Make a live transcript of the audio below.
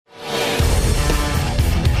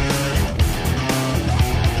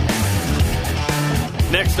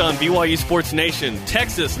Next on BYU Sports Nation,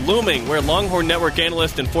 Texas looming, where Longhorn Network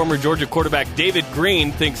analyst and former Georgia quarterback David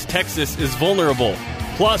Green thinks Texas is vulnerable.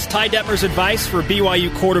 Plus, Ty Detmer's advice for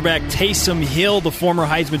BYU quarterback Taysom Hill. The former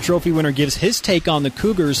Heisman Trophy winner gives his take on the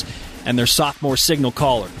Cougars and their sophomore signal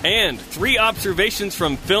caller. And 3 observations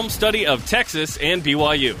from film study of Texas and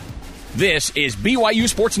BYU. This is BYU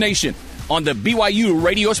Sports Nation on the BYU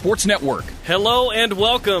Radio Sports Network. Hello and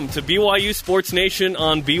welcome to BYU Sports Nation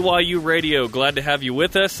on BYU Radio. Glad to have you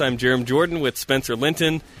with us. I'm Jerem Jordan with Spencer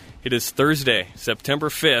Linton. It is Thursday, September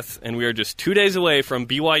 5th, and we are just 2 days away from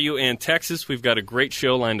BYU and Texas. We've got a great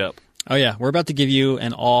show lined up. Oh, yeah. We're about to give you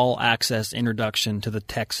an all-access introduction to the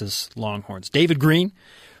Texas Longhorns. David Green,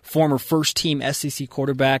 former first-team SEC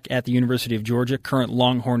quarterback at the University of Georgia, current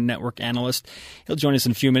Longhorn Network analyst. He'll join us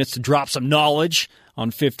in a few minutes to drop some knowledge on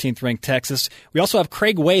 15th-ranked Texas. We also have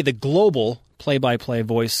Craig Way, the global play-by-play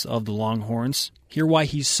voice of the Longhorns. Hear why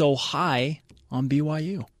he's so high on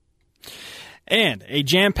BYU. And a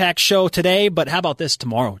jam-packed show today, but how about this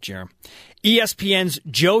tomorrow, Jerem? ESPN's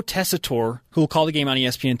Joe Tessitore, who will call the game on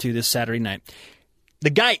ESPN2 this Saturday night.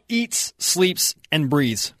 The guy eats, sleeps, and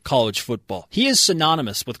breathes college football. He is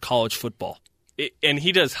synonymous with college football. And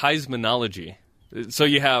he does Heismanology. So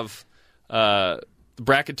you have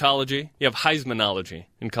bracketology, you have Heismanology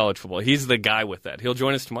in college football. He's the guy with that. He'll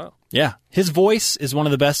join us tomorrow. Yeah. His voice is one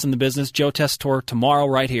of the best in the business. Joe Tessitore tomorrow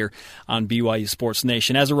right here on BYU Sports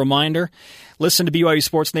Nation. As a reminder, listen to BYU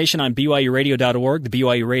Sports Nation on BYURadio.org, the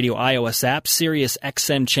BYU Radio iOS app, Sirius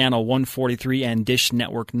XM Channel 143, and Dish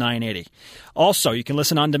Network 980. Also, you can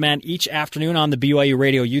listen on demand each afternoon on the BYU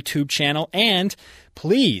Radio YouTube channel. And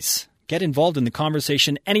please get involved in the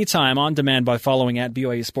conversation anytime on demand by following at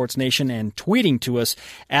BYU Sports Nation and tweeting to us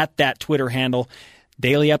at that Twitter handle.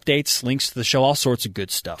 Daily updates, links to the show, all sorts of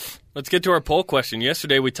good stuff. Let's get to our poll question.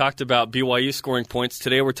 Yesterday we talked about BYU scoring points.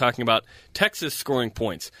 Today we're talking about Texas scoring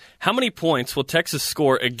points. How many points will Texas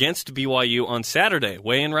score against BYU on Saturday?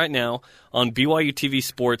 Weigh in right now on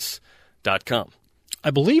BYUTVSports.com.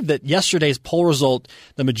 I believe that yesterday's poll result,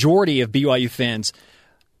 the majority of BYU fans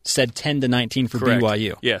said 10-19 for Correct.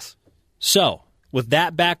 BYU. Yes. So, with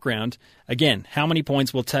that background, again, how many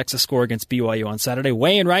points will Texas score against BYU on Saturday?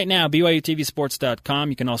 Weigh in right now,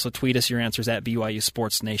 BYUTVSports.com. You can also tweet us your answers at BYU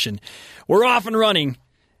Sports Nation. We're off and running,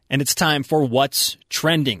 and it's time for What's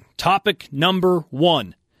Trending. Topic number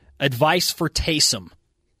 1, advice for Taysom.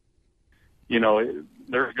 You know,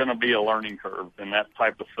 there's going to be a learning curve in that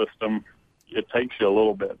type of system. It takes you a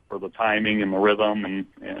little bit for the timing and the rhythm, and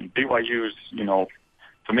BYU's, you know,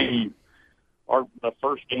 to me, the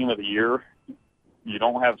first game of the year, you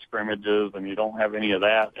don't have scrimmages and you don't have any of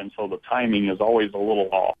that, and so the timing is always a little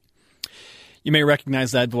off. You may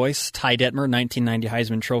recognize that voice, Ty Detmer, 1990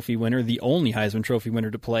 Heisman Trophy winner, the only Heisman Trophy winner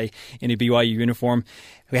to play in a BYU uniform.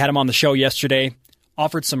 We had him on the show yesterday,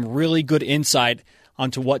 offered some really good insight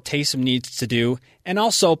onto what Taysom needs to do, and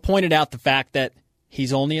also pointed out the fact that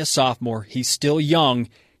he's only a sophomore, he's still young,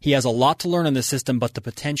 he has a lot to learn in the system, but the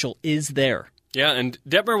potential is there. Yeah, and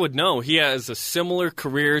Detmer would know he has a similar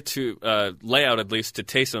career to layout, at least, to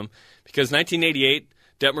Taysom, because 1988,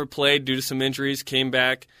 Detmer played due to some injuries, came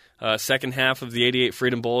back, second half of the 88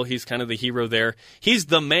 Freedom Bowl. He's kind of the hero there. He's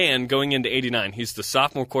the man going into 89. He's the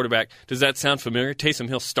sophomore quarterback. Does that sound familiar? Taysom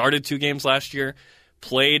Hill started 2 games last year,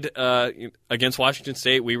 played against Washington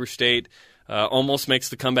State, Weber State, almost makes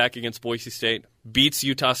the comeback against Boise State, beats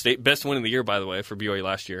Utah State, best win of the year, by the way, for BYU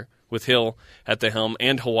last year, with Hill at the helm,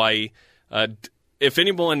 and Hawaii. If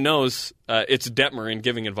anyone knows, it's Detmer in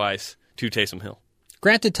giving advice to Taysom Hill.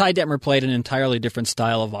 Granted, Ty Detmer played an entirely different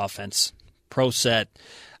style of offense. Pro set,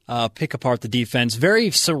 pick apart the defense,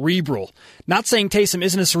 very cerebral. Not saying Taysom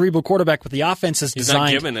isn't a cerebral quarterback, but the offense is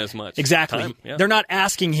designed. He's not given as much Exactly. time. Yeah. They're not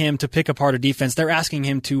asking him to pick apart a defense. They're asking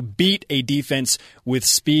him to beat a defense with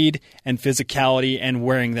speed and physicality and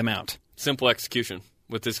wearing them out. Simple execution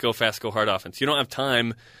with this go fast, go hard offense. You don't have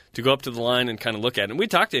time to go up to the line and kind of look at it. And we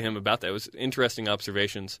talked to him about that. It was interesting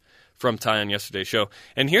observations from Ty on yesterday's show.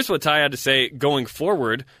 And here's what Ty had to say going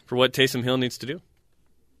forward for what Taysom Hill needs to do.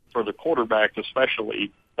 For the quarterback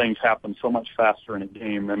especially, things happen so much faster in a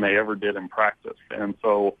game than they ever did in practice. And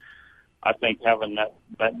so I think having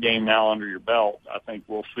that game now under your belt, I think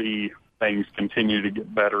we'll see things continue to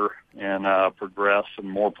get better and progress, and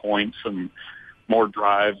more points and more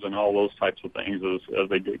drives and all those types of things as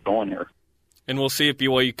they get going here. And we'll see if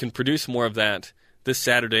BYU can produce more of that this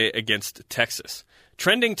Saturday against Texas.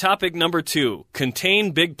 Trending topic number 2,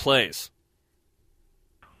 contain big plays.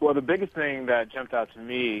 Well, the biggest thing that jumped out to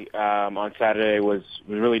me on Saturday was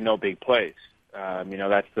really no big plays.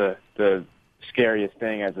 That's the scariest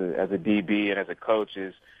thing as a DB and as a coach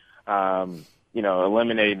is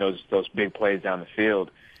eliminating those big plays down the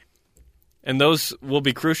field. And those will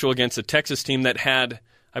be crucial against a Texas team that had,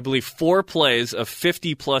 I believe, 4 plays of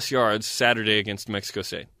 50-plus yards Saturday against Mexico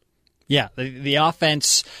State. Yeah, the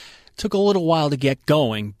offense took a little while to get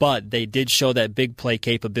going, but they did show that big play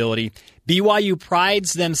capability. BYU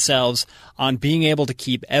prides themselves on being able to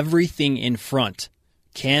keep everything in front.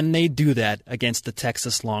 Can they do that against the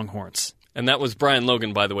Texas Longhorns? And that was Brian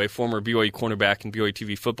Logan, by the way, former BYU cornerback and BYU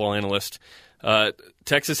TV football analyst.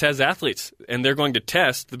 Texas has athletes, and they're going to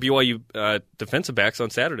test the BYU defensive backs on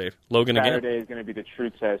Saturday. Logan again. Saturday is going to be the true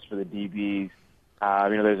test for the DBs.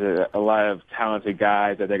 There's a lot of talented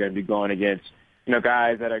guys that they're going to be going against.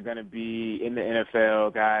 Guys that are going to be in the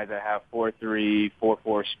NFL, guys that have 4.3,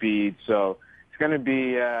 4.4 speed. So it's going to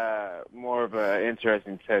be more of an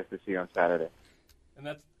interesting test to see on Saturday.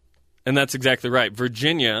 And that's exactly right.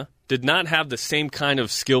 Virginia did not have the same kind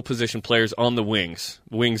of skill position players on the wings.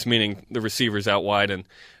 Wings meaning the receivers out wide. And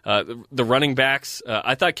the running backs,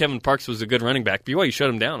 I thought Kevin Parks was a good running back. BYU shut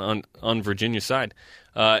him down on Virginia's side.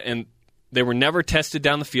 And they were never tested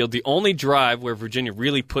down the field. The only drive where Virginia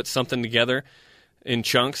really put something together in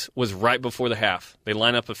chunks was right before the half. They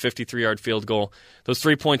line up a 53-yard field goal. Those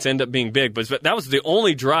 3 points end up being big, but that was the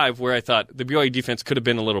only drive where I thought the BYU defense could have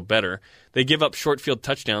been a little better. They give up short field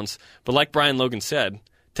touchdowns, but like Brian Logan said,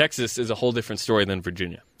 Texas is a whole different story than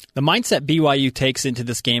Virginia. The mindset BYU takes into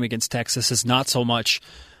this game against Texas is not so much,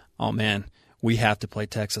 oh man, we have to play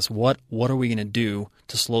Texas. What are we going to do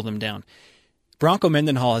to slow them down? Bronco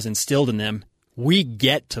Mendenhall has instilled in them, we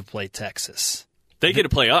get to play Texas. They get to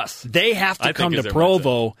play us. They have to come to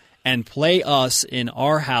Provo and play us in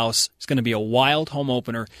our house. It's going to be a wild home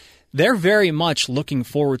opener. They're very much looking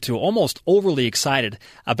forward to, almost overly excited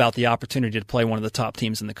about the opportunity to play one of the top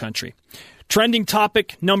teams in the country. Trending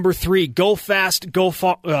topic number 3, go fast, go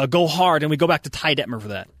hard, and we go back to Ty Detmer for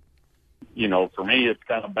that. For me, it's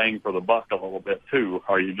kind of bang for the buck a little bit, too.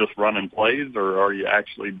 Are you just running plays, or are you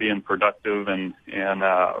actually being productive and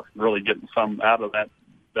really getting some out of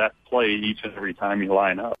that play each and every time you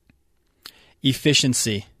line up?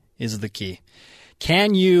 Efficiency is the key.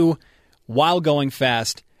 Can you, while going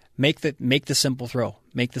fast, make the simple throw,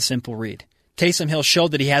 make the simple read? Taysom Hill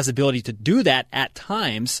showed that he has the ability to do that at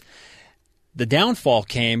times. The downfall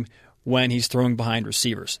came when he's throwing behind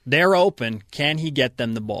receivers. They're open. Can he get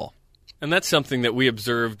them the ball? And that's something that we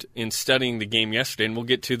observed in studying the game yesterday, and we'll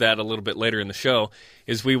get to that a little bit later in the show,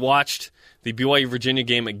 is we watched the BYU-Virginia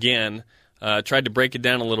game again, tried to break it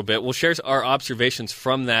down a little bit. We'll share our observations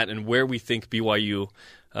from that and where we think BYU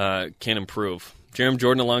can improve. Jeremy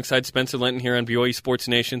Jordan alongside Spencer Linton here on BYU Sports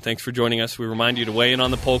Nation. Thanks for joining us. We remind you to weigh in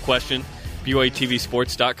on the poll question,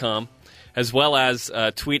 BYUTVsports.com, as well as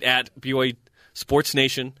tweet at BYU Sports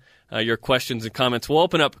Nation your questions and comments. We'll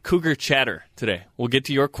open up Cougar Chatter today. We'll get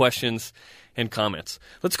to your questions and comments.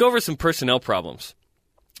 Let's go over some personnel problems.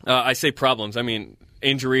 I say problems, I mean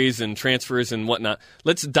injuries and transfers and whatnot.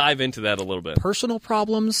 Let's dive into that a little bit. Personal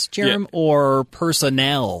problems, Jerem, or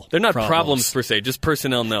personnel? They're not problems per se, just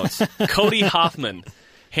personnel notes. Cody Hoffman,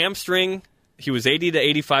 hamstring. He was 80 to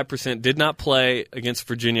 85%, did not play against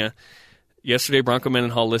Virginia. Yesterday, Bronco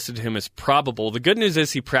Mendenhall listed him as probable. The good news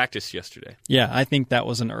is he practiced yesterday. Yeah, I think that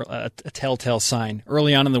was a telltale sign.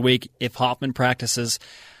 Early on in the week, if Hoffman practices,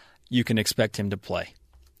 you can expect him to play.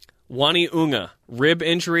 Wani Unga, rib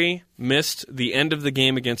injury, missed the end of the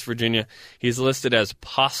game against Virginia. He's listed as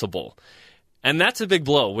possible. And that's a big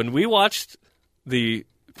blow. When we watched the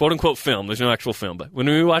quote-unquote film, there's no actual film, but when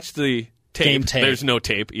we watched the tape, there's no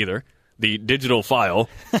tape either, the digital file,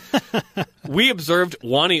 we observed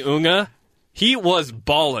Wani Unga. He was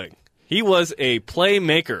balling. He was a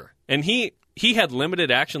playmaker. And he had limited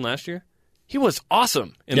action last year. He was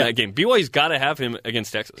awesome in that game. BYU's got to have him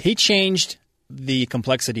against Texas. He changed the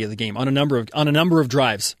complexity of the game on a number of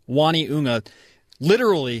drives. Wani Unga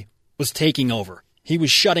literally was taking over. He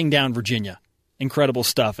was shutting down Virginia. Incredible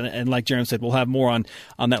stuff. And like Jeremy said, we'll have more on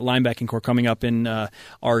that linebacking core coming up in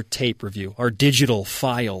our tape review, our digital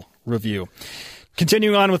file review.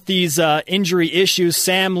 Continuing on with these injury issues,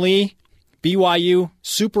 Sam Lee, BYU,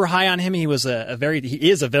 super high on him. He is a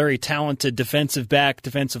very talented defensive back,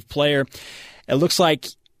 defensive player. It looks like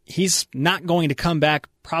he's not going to come back,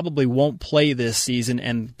 probably won't play this season,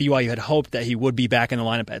 and BYU had hoped that he would be back in the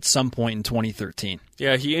lineup at some point in 2013.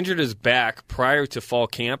 Yeah, he injured his back prior to fall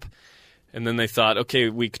camp, and then they thought, okay,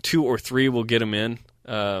 week 2 or 3 we'll get him in.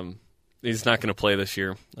 He's not going to play this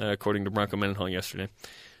year, according to Bronco Mendenhall yesterday.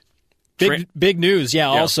 Big news, yeah.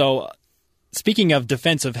 Also, speaking of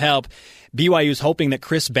defensive help, BYU's hoping that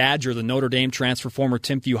Chris Badger, the Notre Dame transfer, former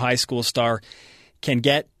Timpview High School star, can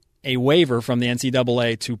get a waiver from the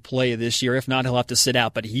NCAA to play this year. If not, he'll have to sit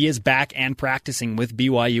out. But he is back and practicing with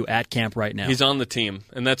BYU at camp right now. He's on the team,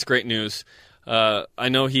 and that's great news. I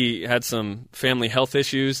know he had some family health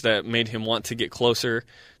issues that made him want to get closer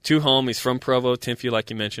to home. He's from Provo, Timpview, like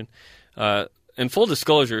you mentioned. And full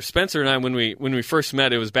disclosure, Spencer and I, when we first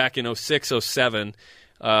met, it was back in 06, 07,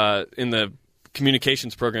 in the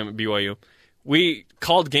communications program at BYU. We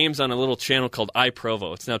called games on a little channel called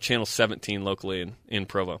iProvo. It's now Channel 17 locally in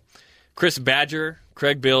Provo. Chris Badger,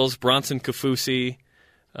 Craig Bills, Bronson Kafusi,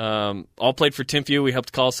 all played for Timpview. We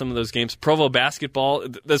helped call some of those games. Provo basketball,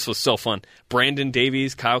 this was so fun. Brandon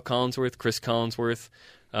Davies, Kyle Collinsworth, Chris Collinsworth,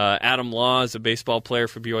 Adam Law is a baseball player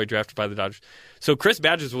for BYU drafted by the Dodgers. So Chris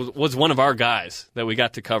Badger was one of our guys that we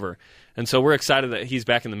got to cover. And so we're excited that he's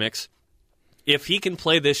back in the mix. If he can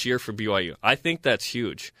play this year for BYU, I think that's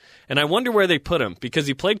huge. And I wonder where they put him, because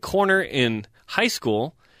he played corner in high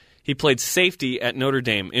school. He played safety at Notre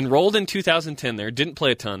Dame. Enrolled in 2010 there, didn't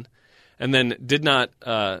play a ton, and then did not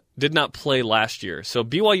play last year. So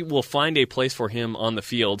BYU will find a place for him on the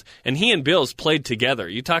field. And he and Bills played together.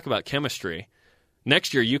 You talk about chemistry.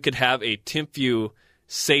 Next year you could have a Timpview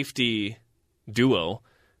safety duo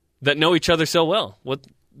that know each other so well.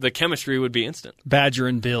 The chemistry would be instant. Badger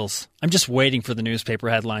and Bills. I'm just waiting for the newspaper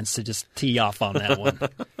headlines to just tee off on that one.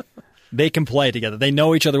 They can play together. They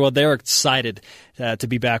know each other well. They're excited to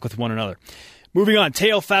be back with one another. Moving on,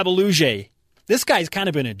 Teo Fabaluje. This guy's kind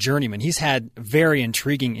of been a journeyman. He's had a very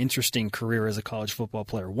intriguing, interesting career as a college football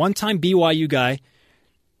player. One-time BYU guy,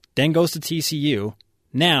 then goes to TCU.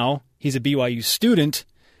 Now he's a BYU student,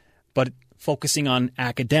 but focusing on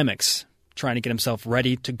academics, trying to get himself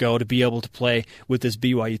ready to go to be able to play with this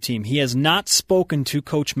BYU team. He has not spoken to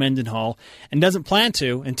Coach Mendenhall and doesn't plan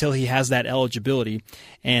to until he has that eligibility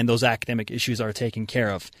and those academic issues are taken care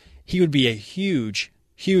of. He would be a huge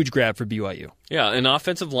grab for BYU. Yeah, an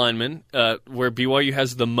offensive lineman where BYU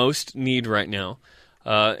has the most need right now,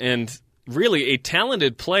 and really a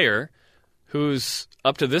talented player who's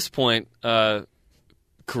up to this point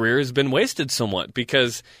career has been wasted somewhat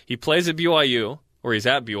because he plays at BYU, or he's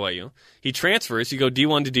at BYU. He transfers. You go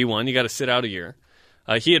D1 to D1. You got to sit out a year.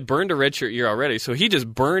 He had burned a redshirt year already, so he just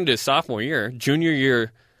burned his sophomore year. Junior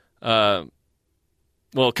year, coming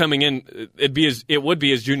in, it would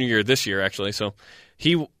be his junior year this year, actually. So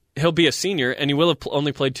he'll be a senior, and he will have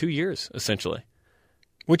only played 2 years, essentially.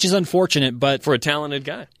 Which is unfortunate, but for a talented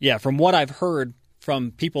guy. Yeah, from what I've heard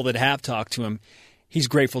from people that have talked to him, he's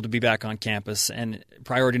grateful to be back on campus, and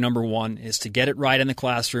priority number one is to get it right in the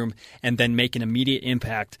classroom and then make an immediate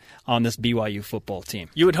impact on this BYU football team.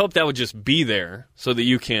 You would hope that would just be there so that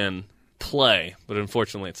you can play, but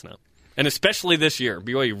unfortunately it's not. And especially this year,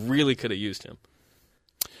 BYU really could have used him.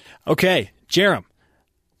 Okay, Jerem,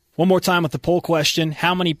 one more time with the poll question.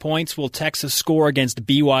 How many points will Texas score against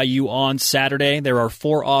BYU on Saturday? There are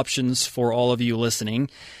 4 options for all of you listening.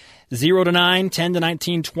 0 to 9, 10 to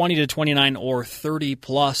 19, 20 to 29, or 30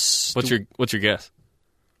 plus. What's your guess?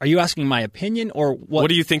 Are you asking my opinion or what? What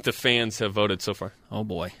do you think the fans have voted so far? Oh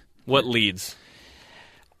boy. What leads?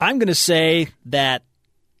 I'm going to say that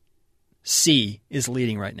C is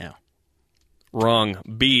leading right now. Wrong.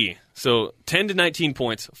 B. So 10 to 19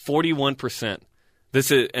 points, 41%. This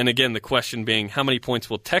is, and again, the question being, how many points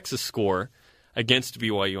will Texas score against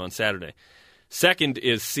BYU on Saturday? Second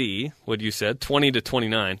is C, what you said, 20 to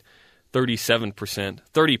 29, 37%.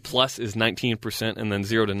 30 plus is 19%, and then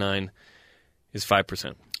 0 to 9 is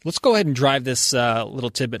 5%. Let's go ahead and drive this little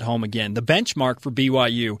tidbit home again. The benchmark for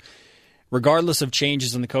BYU, regardless of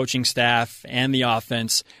changes in the coaching staff and the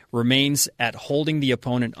offense, remains at holding the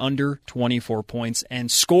opponent under 24 points and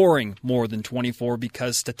scoring more than 24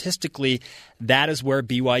 because statistically that is where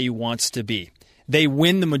BYU wants to be. They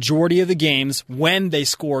win the majority of the games when they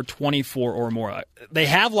score 24 or more. They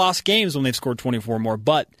have lost games when they've scored 24 or more,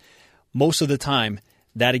 but most of the time,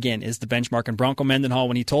 that again is the benchmark. And Bronco Mendenhall,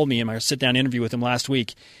 when he told me in my sit-down interview with him last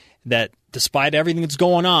week, that despite everything that's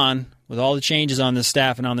going on with all the changes on this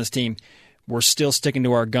staff and on this team, we're still sticking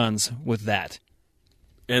to our guns with that.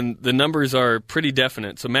 And the numbers are pretty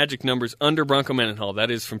definite. So magic numbers under Bronco Mendenhall,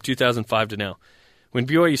 that is from 2005 to now. When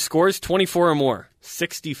BYU scores 24 or more,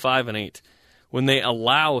 65-8. When they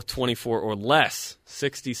allow 24 or less,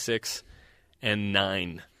 66-9.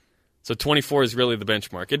 So 24 is really the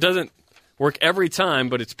benchmark. It doesn't work every time,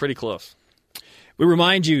 but it's pretty close. We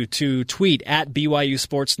remind you to tweet at BYU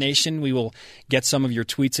Sports Nation. We will get some of your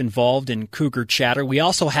tweets involved in Cougar Chatter. We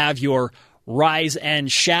also have your Rise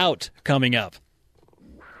and Shout coming up.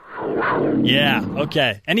 Yeah,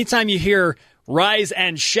 okay. Anytime you hear Rise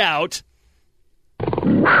and Shout,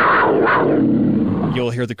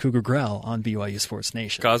 you'll hear the Cougar growl on BYU Sports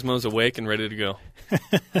Nation. Cosmo's awake and ready to go.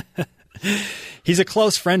 He's a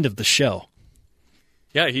close friend of the show.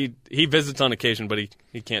 Yeah, he visits on occasion, but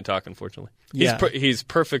he can't talk, unfortunately. Yeah. He's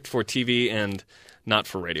perfect for TV and not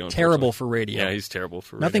for radio. Terrible for radio. Yeah, he's terrible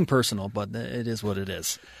for radio. Nothing personal, but it is what it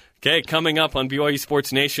is. Okay, coming up on BYU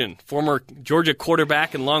Sports Nation, former Georgia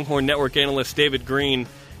quarterback and Longhorn Network analyst David Green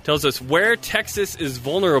tells us where Texas is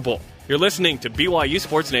vulnerable. You're listening to BYU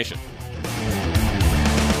Sports Nation.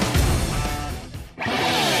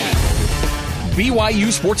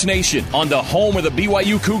 BYU Sports Nation on the home of the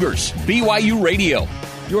BYU Cougars, BYU Radio.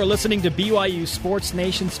 You are listening to BYU Sports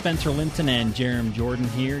Nation. Spencer Linton and Jerem Jordan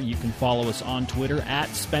here. You can follow us on Twitter at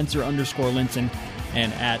Spencer_Linton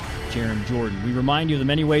and at Jerem Jordan. We remind you of the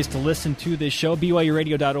many ways to listen to this show.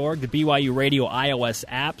 BYURadio.org, the BYU Radio iOS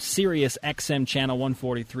app, Sirius XM Channel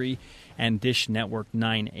 143, and Dish Network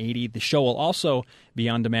 980. The show will also be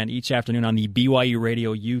on demand each afternoon on the BYU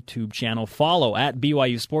Radio YouTube channel. Follow at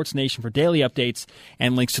BYU Sports Nation for daily updates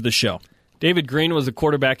and links to the show. David Green was a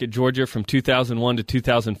quarterback at Georgia from 2001 to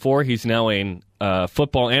 2004. He's now a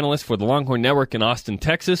football analyst for the Longhorn Network in Austin,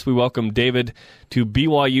 Texas. We welcome David to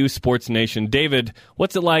BYU Sports Nation. David,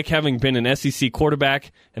 what's it like having been an SEC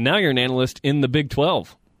quarterback and now you're an analyst in the Big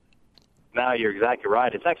 12? No, you're exactly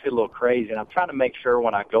right. It's actually a little crazy, and I'm trying to make sure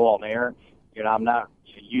when I go on air, I'm not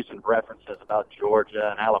using references about Georgia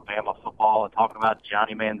and Alabama football and talking about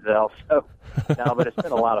Johnny Manziel. So, no, but it's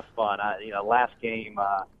been a lot of fun. Last game,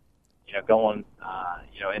 going,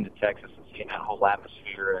 into Texas and seeing that whole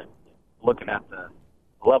atmosphere and looking at the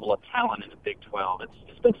level of talent in the Big 12.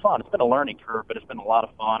 It's been fun. It's been a learning curve, but it's been a lot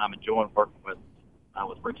of fun. I'm enjoying working with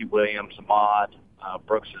Ricky Williams, Ahmad,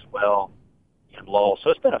 Brooks as well, and Lowell. So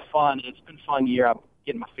it's been a fun year. I'm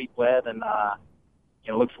getting my feet wet and,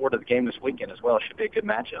 look forward to the game this weekend as well. It should be a good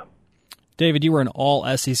matchup. David, you were an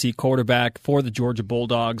all-SEC quarterback for the Georgia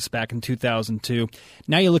Bulldogs back in 2002.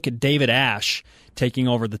 Now you look at David Ash taking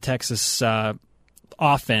over the Texas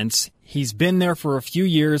offense. He's been there for a few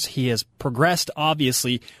years. He has progressed,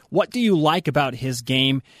 obviously. What do you like about his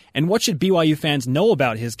game, and what should BYU fans know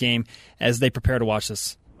about his game as they prepare to watch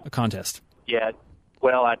this contest? Yeah,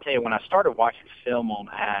 well, I tell you, when I started watching film on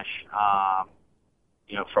Ash,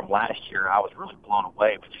 from last year, I was really blown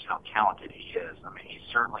away with just how talented he is. I mean, he's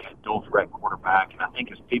certainly a dual-threat quarterback, and I think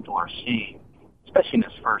as people are seeing, especially in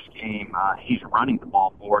his first game, he's running the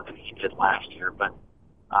ball more than he did last year, but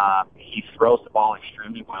he throws the ball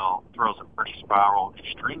extremely well, throws a pretty spiral,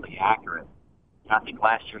 extremely accurate. And I think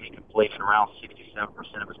last year he completed around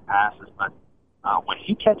 67% of his passes, but when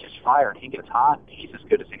he catches fire and he gets hot, he's as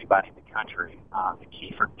good as anybody in the country. The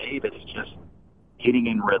key for David is just getting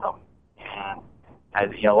in rhythm. And as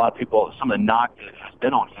a lot of people, some of the knock that has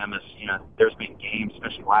been on him is, there's been games,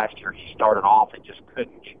 especially last year, he started off and just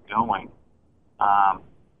couldn't get going, and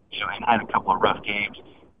had a couple of rough games.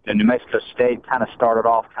 Then New Mexico State kind of started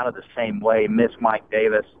off kind of the same way, missed Mike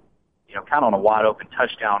Davis, kind of on a wide open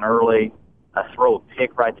touchdown early, throw a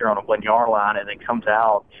pick right there on a 1 yard line, and then comes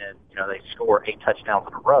out and, they score 8 touchdowns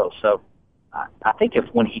in a row. So I think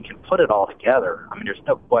when he can put it all together, I mean, there's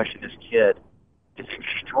no question this kid is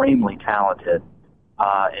extremely talented.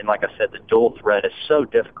 And like I said, the dual threat is so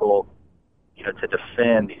difficult, to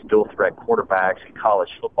defend these dual threat quarterbacks in college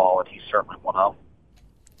football, and he's certainly one of them.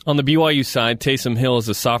 On the BYU side, Taysom Hill is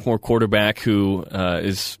a sophomore quarterback who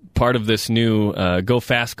is part of this new go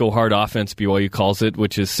fast, go hard offense, BYU calls it,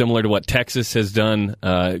 which is similar to what Texas has done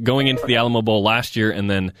going into the Alamo Bowl last year and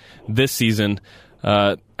then this season.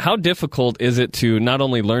 How difficult is it to not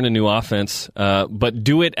only learn a new offense, but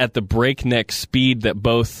do it at the breakneck speed that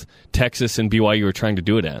both Texas and BYU are trying to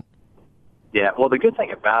do it at? Yeah, well, the good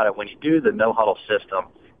thing about it, when you do the no-huddle system,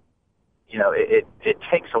 it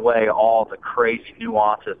takes away all the crazy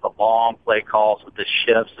nuances, the long play calls with the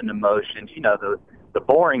shifts and the motions, the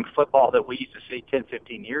boring football that we used to see 10,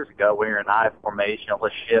 15 years ago where you're in I formation,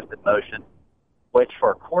 let's shift and motion, which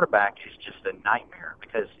for a quarterback is just a nightmare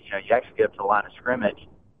because, you actually get up to the line of scrimmage,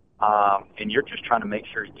 and you're just trying to make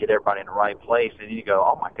sure you get everybody in the right place, and you go,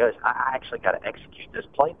 oh, my gosh, I actually got to execute this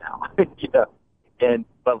play now,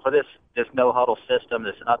 But for this no-huddle system,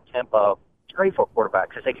 this up-tempo, it's great for a quarterback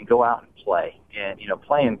because they can go out and play. And,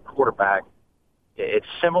 playing quarterback, it's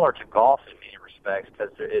similar to golf in many respects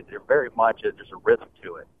because they're very much, there's a rhythm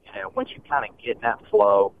to it. Once you kind of get in that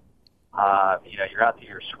flow, you're out there,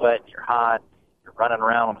 you're sweating, you're hot, you're running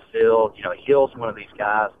around on the field. Hill's one of these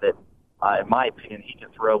guys that, in my opinion, he can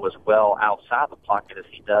throw as well outside the pocket as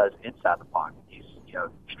he does inside the pocket. He's,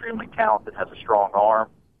 extremely talented, has a strong arm.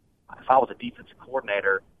 If I was a defensive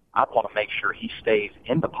coordinator, I'd want to make sure he stays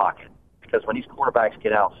in the pocket because when these quarterbacks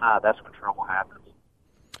get outside, that's when trouble happens.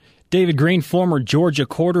 David Green, former Georgia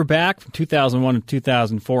quarterback from 2001 to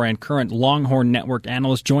 2004 and current Longhorn Network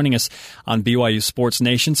analyst, joining us on BYU Sports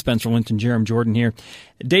Nation. Spencer Linton, Jerem Jordan here.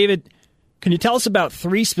 David, can you tell us about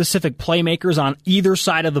three specific playmakers on either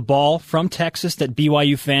side of the ball from Texas that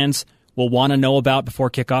BYU fans will want to know about before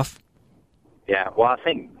kickoff? Yeah, well, I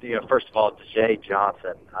think, first of all, Jay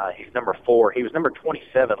Johnson, he's number 4. He was number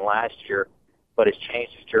 27 last year, but has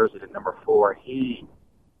changed his jersey to number 4. He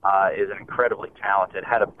is an incredibly talented,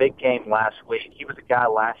 had a big game last week. He was a guy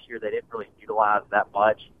last year they didn't really utilize that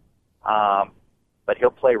much, but he'll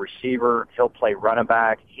play receiver, he'll play running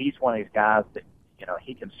back. He's one of these guys that,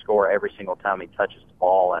 he can score every single time he touches the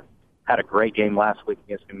ball, and had a great game last week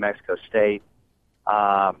against New Mexico State.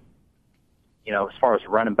 As far as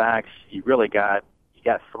running backs, you got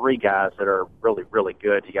 3 guys that are really, really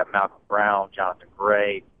good. You got Malcolm Brown, Jonathan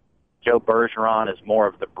Gray. Joe Bergeron is more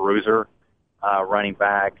of the bruiser running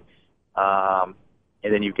back. And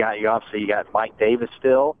then you got Mike Davis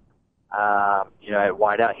still. At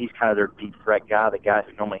wideout, he's kind of their deep threat guy, the guy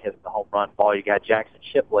who normally hits the home run ball. You got Jackson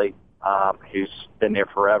Shipley, who's been there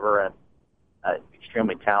forever and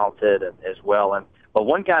extremely talented as well. But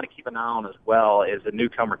one guy to keep an eye on as well is the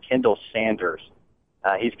newcomer Kendall Sanders.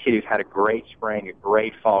 He's a kid who's had a great spring, a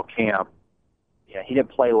great fall camp. Yeah, he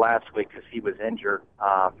didn't play last week because he was injured.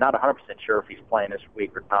 Not 100% sure if he's playing this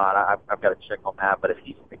week or not. I've got to check on that. But if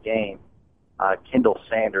he's in the game, Kendall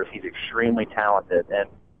Sanders, he's extremely talented, and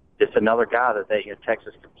just another guy that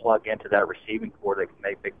Texas can plug into that receiving corps that can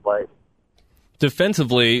make big plays.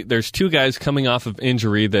 Defensively, there's 2 guys coming off of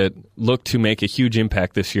injury that look to make a huge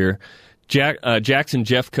impact this year. Jackson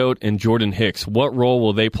Jeffcoat and Jordan Hicks. What role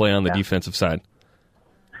will they play on the defensive side?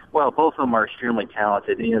 Well, both of them are extremely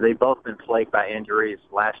talented. They've both been plagued by injuries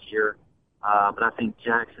last year, but I think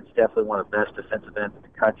Jackson's definitely one of the best defensive ends in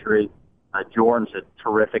the country. Jordan's a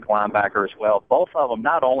terrific linebacker as well. Both of them,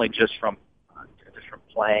 not only just from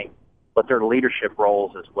playing, but their leadership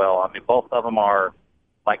roles as well. I mean, both of them are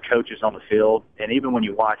like coaches on the field, and even when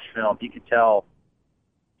you watch film, you can tell,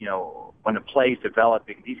 when the play's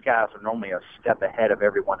developing, these guys are normally a step ahead of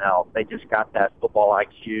everyone else. They just got that football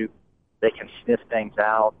IQ. They can sniff things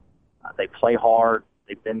out. They play hard.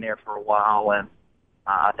 They've been there for a while, and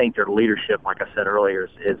I think their leadership, like I said earlier,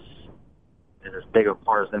 is as big a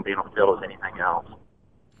part of them being on the field as anything else.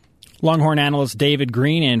 Longhorn analyst David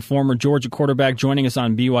Green and former Georgia quarterback joining us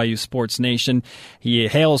on BYU Sports Nation. He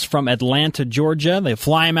hails from Atlanta, Georgia. They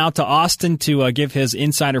fly him out to Austin to give his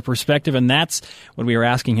insider perspective, and that's what we are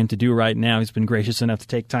asking him to do right now. He's been gracious enough to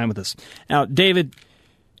take time with us. Now, David,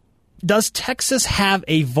 does Texas have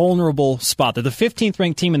a vulnerable spot? They're the 15th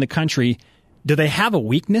ranked team in the country. Do they have a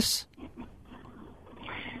weakness?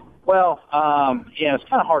 Well, it's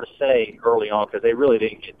kind of hard to say early on because they really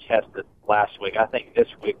didn't get tested last week. I think this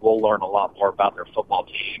week we'll learn a lot more about their football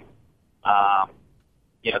team.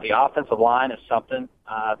 The offensive line is something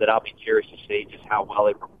that I'll be curious to see just how well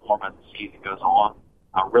they perform as the season goes on.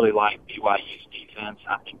 I really like BYU's defense.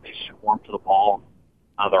 I think they swarm to the ball.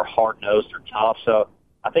 They're hard-nosed. They're tough. So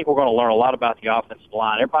I think we're going to learn a lot about the offensive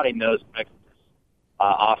line. Everybody knows Texas'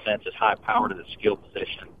 offense is high-powered at the skill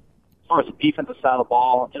position. As far as the defensive side of the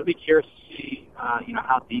ball, it'll be curious to see,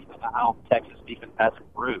 how Texas defense has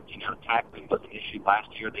improved. Tackling was an issue last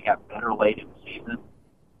year. They got better late in the season.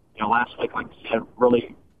 Last week, like I said,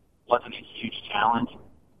 really wasn't a huge challenge.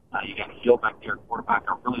 You got Hill back there, quarterback.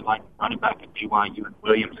 I really like running back at BYU and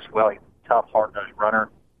Williams as well. He's a tough, hard-nosed runner.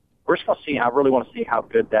 We're just going to see. I really want to see how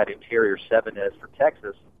good that interior 7 is for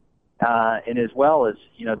Texas, and as well as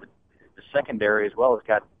the secondary as well has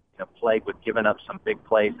got plagued with giving up some big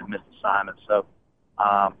plays and missed assignments. So,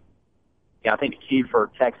 I think the key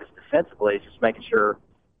for Texas defensively is just making sure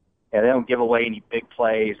they don't give away any big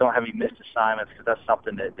plays, don't have any missed assignments, because that's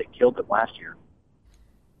something that killed them last year.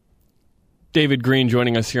 David Green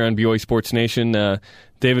joining us here on BYU Sports Nation.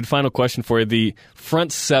 David, final question for you. The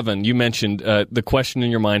front 7, you mentioned the question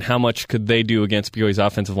in your mind, how much could they do against BYU's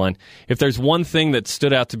offensive line? If there's one thing that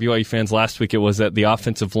stood out to BYU fans last week, it was that the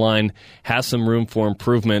offensive line has some room for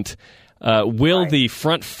improvement. Will the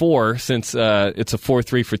front 4, since it's a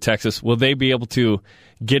 4-3 for Texas, will they be able to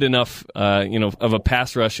get enough of a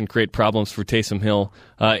pass rush and create problems for Taysom Hill,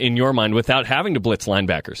 in your mind, without having to blitz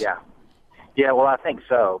linebackers? Yeah, well, I think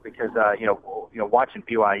so because watching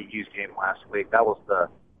BYU's game last week, that was the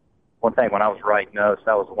one thing when I was writing notes.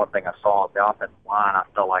 That was the one thing I saw. The offensive line I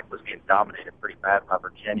felt like was being dominated pretty bad by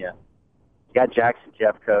Virginia. You got Jackson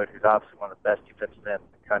Jeffcoat, who's obviously one of the best defensive ends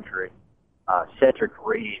in the country. Cedric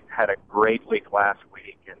Reed had a great week last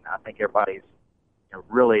week, and I think everybody's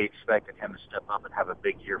really expecting him to step up and have a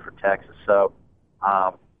big year for Texas. So,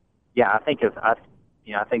 I think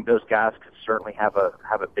I think those guys could certainly have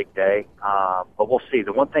a big day. But we'll see.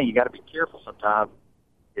 The one thing you got to be careful sometimes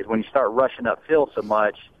is when you start rushing upfield so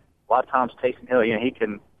much. A lot of times Taysom Hill, he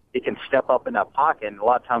can step up in that pocket, and a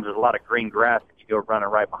lot of times there's a lot of green grass that you go running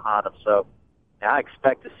right behind him. So I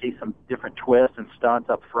expect to see some different twists and stunts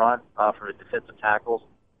up front for the defensive tackles,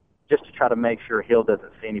 just to try to make sure Hill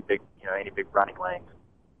doesn't see any big running lanes.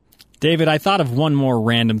 David, I thought of one more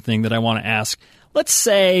random thing that I want to ask. Let's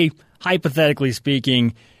say, hypothetically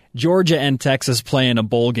speaking, Georgia and Texas play in a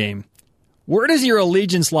bowl game. Where does your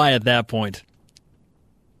allegiance lie at that point?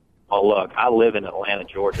 Well, look, I live in Atlanta,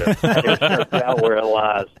 Georgia. That's where it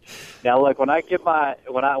lies. Now, look, when I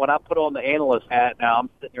put on the analyst hat, now I'm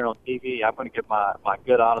sitting here on TV, I'm going to give my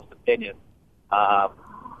good, honest opinion.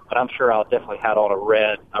 But I'm sure I'll definitely have on a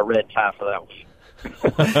red tie for that one.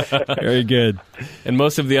 Very good. And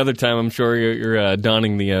most of the other time, I'm sure you're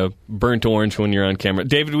donning the burnt orange when you're on camera.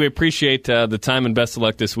 David, we appreciate the time and best of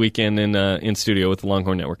luck this weekend in studio with the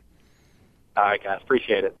Longhorn Network. All right, guys.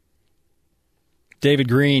 Appreciate it. David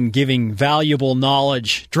Green giving valuable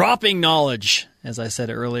knowledge, dropping knowledge, as I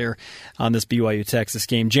said earlier, on this BYU-Texas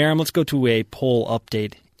game. Jerem, let's go to a poll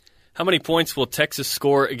update. How many points will Texas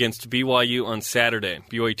score against BYU on Saturday?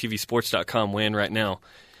 BYUTVSports.com weighing right now.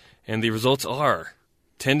 And the results are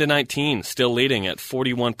 10-19, still leading at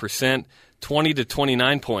 41%,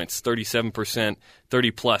 20-29 points, 37%,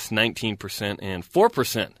 30-plus, 19%, and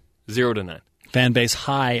 4%, 0-9. Fan base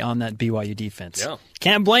high on that BYU defense. Yeah.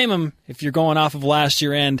 Can't blame them if you're going off of last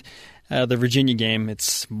year and the Virginia game.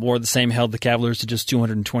 It's more the same, held the Cavaliers to just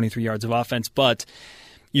 223 yards of offense, but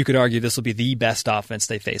you could argue this will be the best offense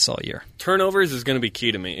they face all year. Turnovers is going to be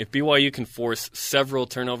key to me. If BYU can force several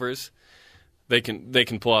turnovers, they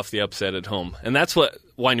can pull off the upset at home. And that's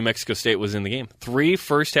why New Mexico State was in the game. 3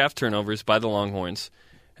 first-half turnovers by the Longhorns,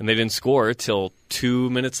 and they didn't score till 2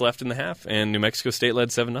 minutes left in the half, and New Mexico State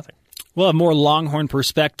led 7-0. We'll have more Longhorn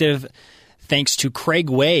perspective thanks to Craig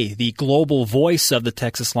Way, the global voice of the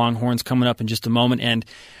Texas Longhorns, coming up in just a moment. And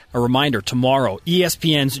a reminder, tomorrow,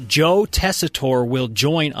 ESPN's Joe Tessitore will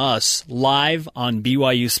join us live on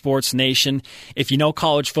BYU Sports Nation. If you know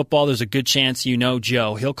college football, there's a good chance you know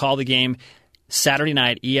Joe. He'll call the game Saturday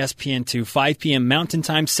night, ESPN2, 5 p.m. Mountain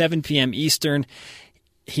Time, 7 p.m. Eastern.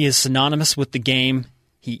 He is synonymous with the game.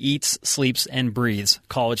 He eats, sleeps, and breathes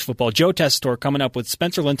college football. Joe Tessitore coming up with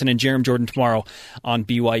Spencer Linton and Jerem Jordan tomorrow on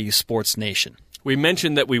BYU Sports Nation. We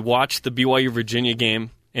mentioned that we watched the BYU-Virginia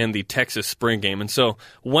game and the Texas spring game. And so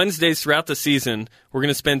Wednesdays throughout the season, we're going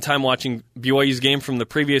to spend time watching BYU's game from the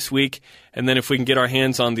previous week. And then if we can get our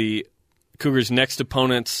hands on the Cougars' next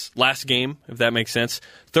opponent's last game, if that makes sense,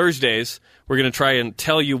 Thursdays, we're going to try and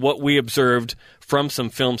tell you what we observed from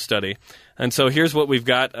some film study. And so here's what we've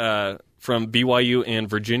got from BYU and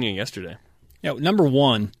Virginia yesterday. Yeah, number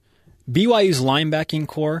one, BYU's linebacking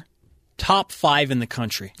core, top 5 in the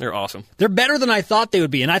country. They're awesome. They're better than I thought they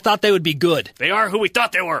would be, and I thought they would be good. They are who we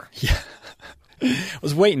thought they were. Yeah. I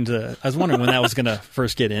was wondering when that was going to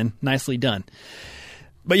first get in. Nicely done.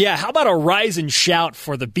 But yeah, how about a rise and shout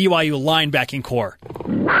for the BYU linebacking core?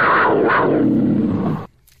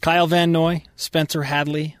 Kyle Van Noy, Spencer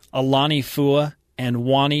Hadley, Alani Fua, and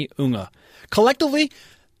Wani Unga. Collectively,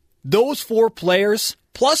 those 4 players,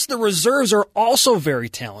 plus the reserves, are also very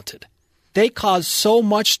talented. They cause so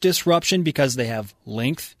much disruption because they have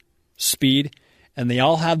length, speed, and they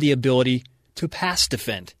all have the ability to pass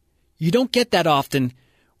defend. You don't get that often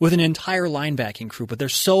with an entire linebacking crew, but they're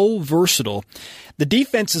so versatile. The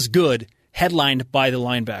defense is good, headlined by the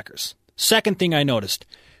linebackers. Second thing I noticed,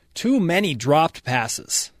 too many dropped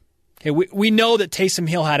passes. Okay, we know that Taysom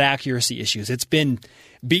Hill had accuracy issues. It's been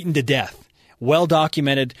beaten to death. Well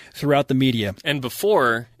documented throughout the media. And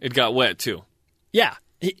before, it got wet, too. Yeah.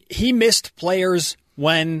 He missed players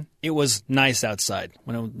when it was nice outside,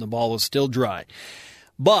 when the ball was still dry.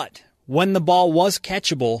 But when the ball was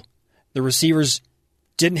catchable, the receivers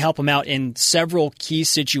didn't help him out in several key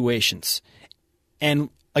situations.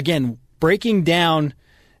 And again, breaking down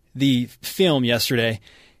the film yesterday,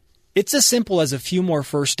 it's as simple as a few more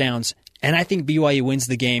first downs, and I think BYU wins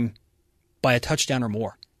the game by a touchdown or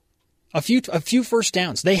more. A few first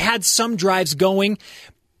downs. They had some drives going,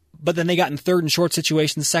 but then they got in third and short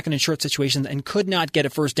situations, second and short situations, and could not get a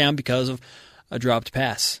first down because of a dropped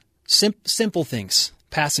pass. Simple things.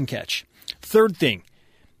 Pass and catch. Third thing,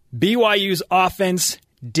 BYU's offense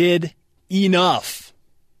did enough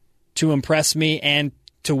to impress me and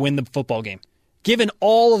to win the football game. Given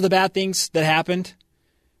all of the bad things that happened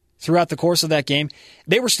throughout the course of that game,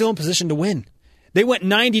 they were still in position to win. They went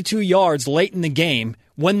 92 yards late in the game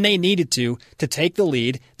when they needed to take the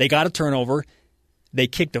lead. They got a turnover, They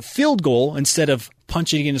kicked a field goal instead of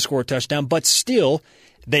punching in to score a touchdown, but still,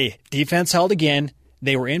 defense held again.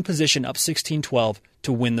 They were in position up 16-12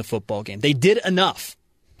 to win the football game. They did enough.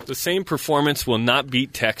 The same performance will not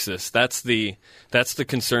beat Texas. That's the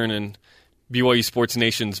concern in BYU Sports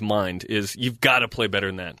Nation's mind, is you've got to play better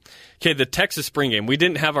than that. Okay, the Texas spring game. We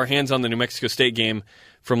didn't have our hands on the New Mexico State game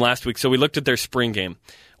from last week, so we looked at their spring game.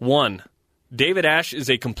 1, David Ash is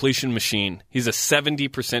a completion machine. He's a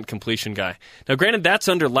 70% completion guy. Now, granted, that's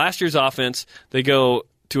under last year's offense. They go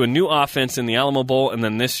to a new offense in the Alamo Bowl and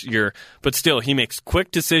then this year, but still, he makes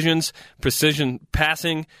quick decisions, precision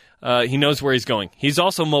passing. He knows where he's going. He's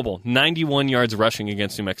also mobile, 91 yards rushing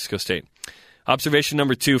against New Mexico State. Observation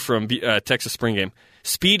number 2 from Texas spring game.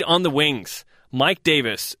 Speed on the wings. Mike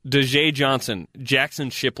Davis, Dejae Johnson, Jackson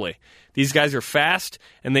Shipley. These guys are fast,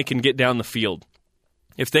 and they can get down the field.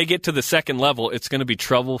 If they get to the second level, it's going to be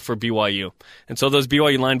trouble for BYU. And so those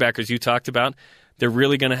BYU linebackers you talked about, they're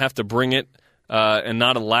really going to have to bring it and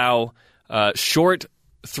not allow short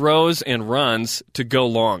throws and runs to go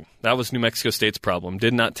long. That was New Mexico State's problem.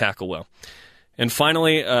 Did not tackle well. And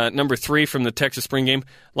finally, number 3 from the Texas spring game,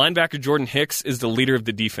 linebacker Jordan Hicks is the leader of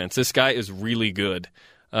the defense. This guy is really good.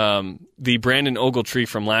 The Brandon Ogletree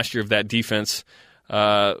from last year of that defense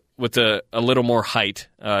with a little more height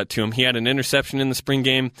to him. He had an interception in the spring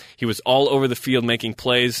game. He was all over the field making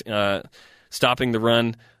plays, stopping the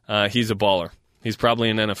run. He's a baller. He's probably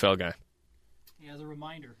an NFL guy.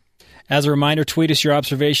 As a reminder, tweet us your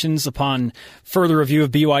observations upon further review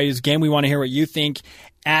of BYU's game. We want to hear what you think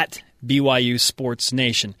at BYU Sports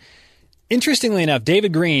Nation. Interestingly enough,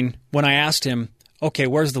 David Green, when I asked him, okay,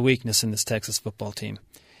 where's the weakness in this Texas football team?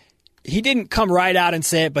 He didn't come right out and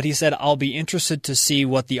say it, but he said, I'll be interested to see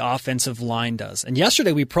what the offensive line does. And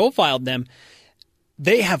yesterday we profiled them.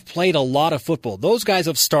 They have played a lot of football. Those guys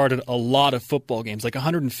have started a lot of football games, like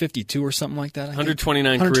 152 or something like that.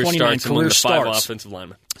 129 career starts among the 5 offensive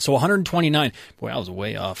linemen. So 129. Boy, I was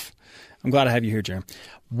way off. I'm glad I have you here, Jeremy.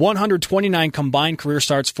 129 combined career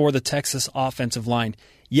starts for the Texas offensive line.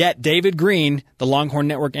 Yet David Green, the Longhorn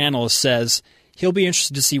Network analyst, says he'll be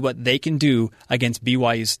interested to see what they can do against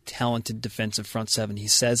BYU's talented defensive front seven. He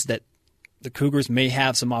says that the Cougars may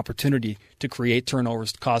have some opportunity to create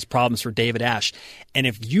turnovers, to cause problems for David Ash. And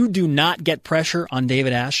if you do not get pressure on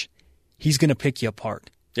David Ash, he's going to pick you apart.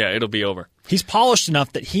 Yeah, it'll be over. He's polished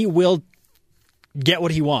enough that he will get what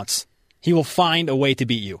he wants. He will find a way to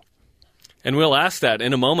beat you. And we'll ask that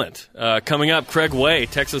in a moment. Coming up, Craig Way,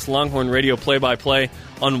 Texas Longhorn Radio play-by-play,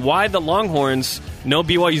 on why the Longhorns know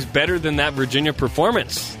BYU's better than that Virginia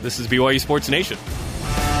performance. This is BYU Sports Nation.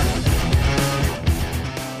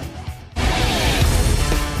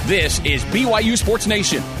 This is BYU Sports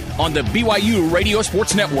Nation on the BYU Radio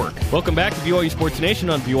Sports Network. Welcome back to BYU Sports Nation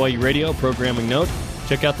on BYU Radio. Programming note,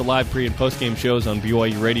 check out the live pre- and post-game shows on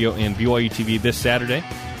BYU Radio and BYU TV this Saturday.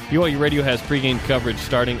 BYU Radio has pregame coverage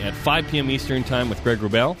starting at 5 p.m. Eastern Time with Greg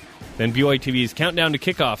Wrubell. Then BYU TV's Countdown to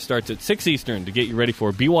Kickoff starts at 6 Eastern to get you ready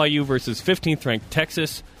for BYU versus 15th-ranked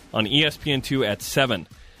Texas on ESPN2 at 7.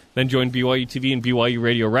 Then join BYU TV and BYU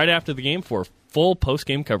Radio right after the game for full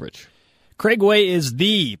post-game coverage. Craig Way is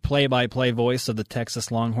the play-by-play voice of the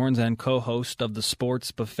Texas Longhorns and co-host of the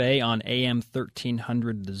Sports Buffet on AM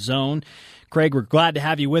 1300 The Zone. Craig, we're glad to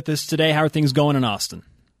have you with us today. How are things going in Austin?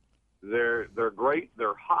 They're great.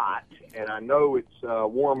 They're hot, and I know it's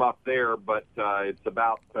warm up there, but it's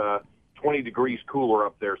about 20 degrees cooler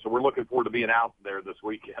up there, so we're looking forward to being out there this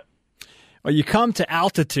weekend. Well, you come to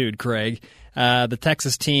altitude, Craig. The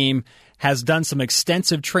Texas team has done some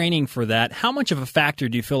extensive training for that. How much of a factor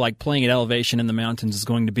do you feel like playing at elevation in the mountains is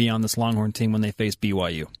going to be on this Longhorn team when they face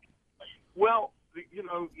BYU? Well, you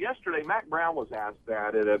know, yesterday Mack Brown was asked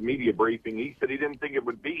that at a media briefing. He said he didn't think it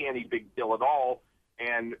would be any big deal at all,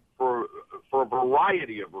 and for a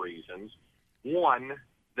variety of reasons. One,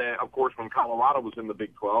 that, of course, when Colorado was in the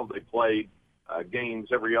Big 12, they played games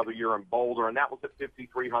every other year in Boulder, and that was at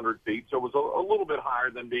 5,300 feet, so it was a little bit higher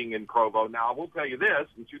than being in Provo. Now, I will tell you this,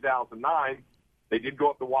 in 2009, they did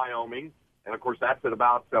go up to Wyoming, and, of course, that's at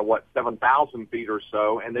about, 7,000 feet or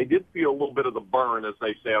so, and they did feel a little bit of the burn, as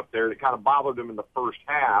they say up there. It kind of bothered them in the first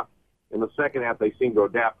half. In the second half, they seemed to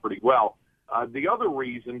adapt pretty well. The other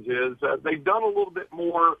reasons is they've done a little bit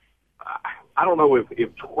more, I don't know if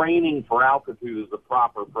training for altitude is the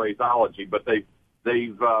proper phraseology, but they've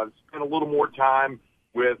spent a little more time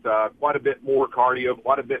with quite a bit more cardio,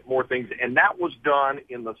 quite a bit more things, and that was done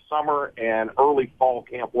in the summer and early fall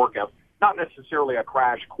camp workouts, not necessarily a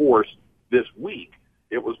crash course this week.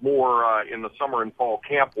 It was more in the summer and fall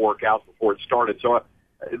camp workouts before it started. So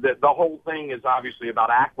the whole thing is obviously about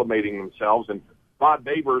acclimating themselves, and Rod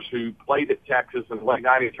Babers, who played at Texas in the late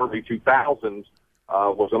 90s, early 2000s,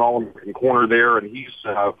 was an All-American corner there, and he's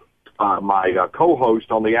my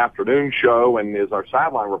co-host on the afternoon show and is our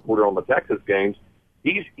sideline reporter on the Texas games.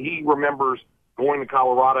 He remembers going to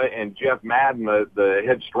Colorado, and Jeff Madden, the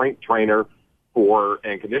head strength trainer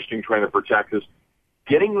and conditioning trainer for Texas,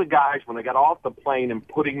 getting the guys when they got off the plane and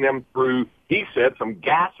putting them through, he said, some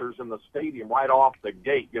gassers in the stadium right off the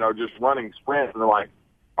gate, just running sprints. And they're like,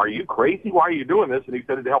 are you crazy? Why are you doing this? And he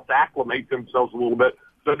said it helped acclimate themselves a little bit.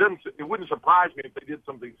 So it wouldn't surprise me if they did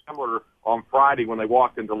something similar on Friday when they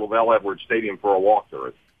walked into LaVell Edwards Stadium for a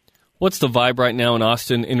walkthrough. What's the vibe right now in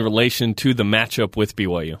Austin in relation to the matchup with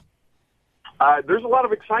BYU? There's a lot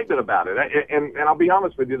of excitement about it. And I'll be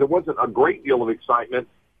honest with you, there wasn't a great deal of excitement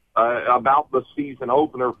about the season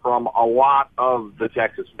opener from a lot of the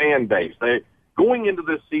Texas fan base. Going into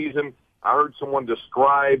this season, I heard someone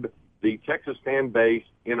describe the Texas fan base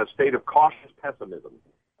in a state of cautious pessimism.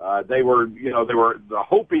 They were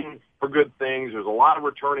hoping for good things. There's a lot of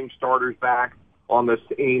returning starters back on this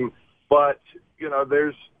team, but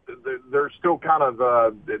they're still kind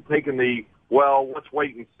of taking let's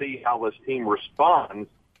wait and see how this team responds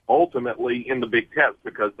ultimately in the Big Test,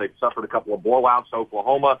 because they've suffered a couple of blowouts to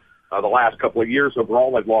Oklahoma the last couple of years.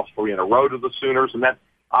 Overall, they've lost 3 in a row to the Sooners, and that's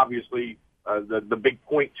obviously the big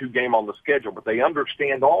 .2 game on the schedule. But they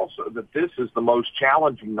understand also that this is the most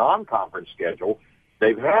challenging non-conference schedule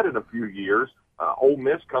they've had in a few years. Ole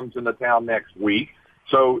Miss comes into town next week.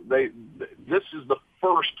 So this is the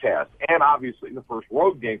first test, and obviously the first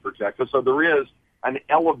road game for Texas. So there is an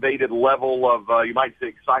elevated level of, you might say,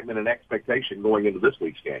 excitement and expectation going into this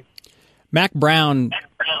week's game. Mack Brown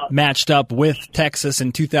matched up with Texas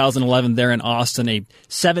in 2011 there in Austin, a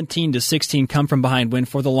 17-16 come-from-behind win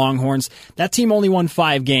for the Longhorns. That team only won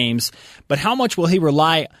 5 games, but how much will he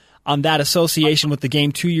rely on that association with the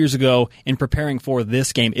game 2 years ago in preparing for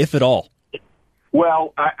this game, if at all?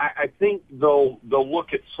 Well, I think they'll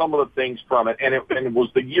look at some of the things from it, and it was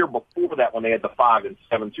the year before that when they had the 5-7.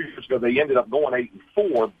 2 years ago, they ended up going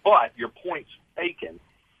 8-4. But your point's taken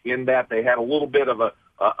in that they had a little bit of a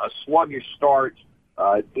sluggish start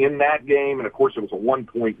in that game, and of course it was a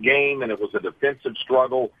 1-point game, and it was a defensive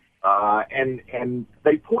struggle, and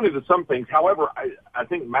they pointed to some things. However, I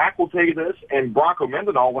think Mack will tell you this, and Bronco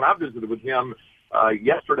Mendenhall, when I visited with him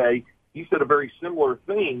yesterday, he said a very similar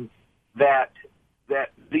thing, that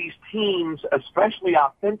these teams, especially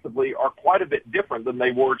offensively, are quite a bit different than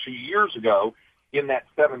they were 2 years ago in that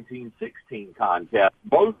 17-16 contest.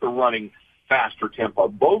 Both are running faster tempo.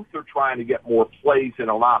 Both are trying to get more plays in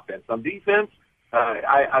on offense. On defense,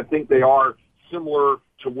 I think they are similar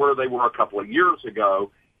to where they were a couple of years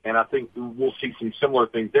ago, and I think we'll see some similar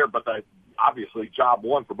things there. But obviously, job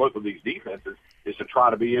one for both of these defenses is to try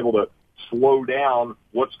to be able to slow down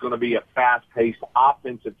what's going to be a fast-paced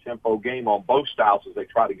offensive tempo game on both styles as they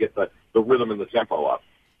try to get the rhythm and the tempo up.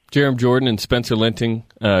 Jarom Jordan and Spencer Linting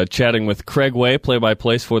chatting with Craig Way,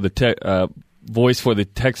 play-by-play for the voice for the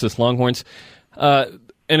Texas Longhorns.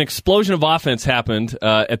 An explosion of offense happened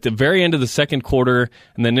at the very end of the second quarter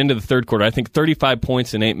and then into the third quarter. I think 35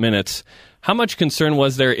 points in 8 minutes. How much concern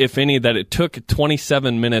was there, if any, that it took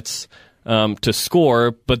 27 minutes to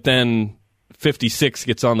score, but then 56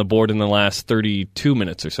 gets on the board in the last 32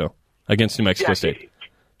 minutes or so against New Mexico State?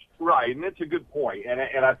 Right, and that's a good point. And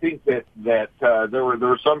I think that there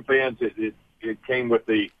were some fans that it came with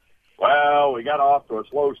the, we got off to a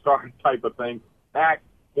slow start type of thing. Mack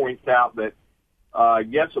points out that,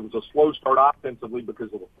 yes, it was a slow start offensively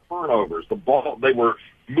because of the turnovers. They were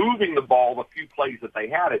moving the ball the few plays that they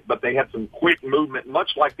had it, but they had some quick movement,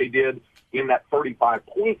 much like they did in that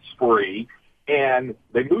 35-point spree, and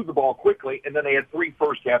they moved the ball quickly, and then they had 3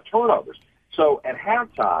 first-half turnovers. So at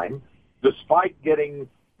halftime, despite getting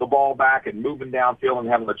the ball back and moving downfield and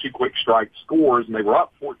having the 2 quick strike scores, and they were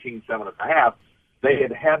up 14-7 at the half, they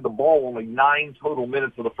had the ball only 9 total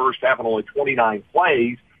minutes of the first half and only 29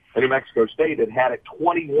 plays. And New Mexico State had it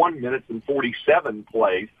 21 minutes and 47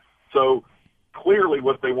 plays. So clearly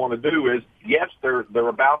what they want to do is, yes, they're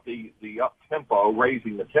about the up tempo,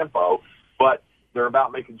 raising the tempo, but they're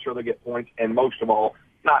about making sure they get points and, most of all,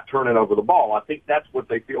 not turning over the ball. I think that's what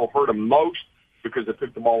they feel hurt them most, because it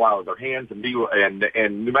took the ball out of their hands. And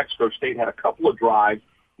New Mexico State had a couple of drives.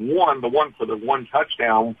 The one for the 1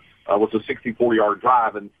 touchdown was a 64-yard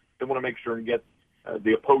drive, and they want to make sure and get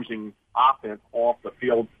the opposing offense off the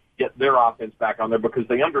field, get their offense back on there, because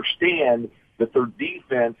they understand that their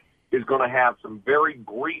defense is going to have some very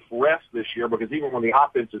brief rest this year, because even when the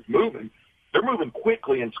offense is moving, they're moving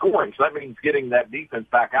quickly and scoring. So that means getting that defense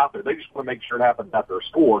back out there. They just want to make sure it happens after a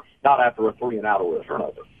score, not after a 3-and-out or a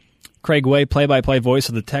turnover. Craig Way, play-by-play voice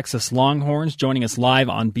of the Texas Longhorns, joining us live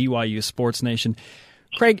on BYU Sports Nation.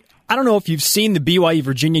 Craig, I don't know if you've seen the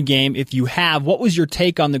BYU-Virginia game. If you have, what was your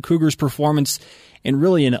take on the Cougars' performance in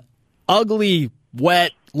really an ugly,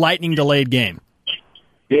 wet, lightning-delayed game?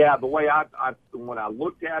 Yeah, the way when I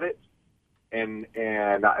looked at it, and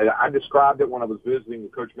I described it when I was visiting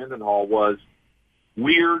with Coach Mendenhall, was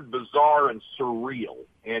weird, bizarre, and surreal.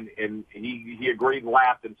 And he agreed and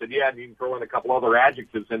laughed and said, yeah, and you can throw in a couple other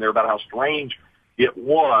adjectives in there about how strange it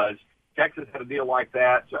was. Texas had a deal like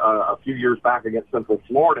that a few years back against Central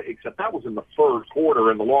Florida, except that was in the third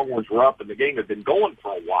quarter, and the Longhorns were up, and the game had been going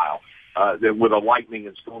for a while with a lightning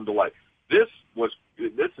and storm delay. This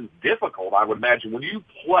is difficult, I would imagine. When you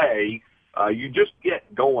play, you just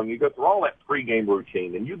get going. You go through all that pregame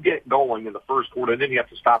routine, and you get going in the first quarter, and then you have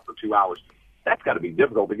to stop for 2 hours. That's got to be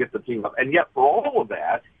difficult to get the team up. And yet, for all of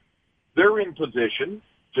that, they're in position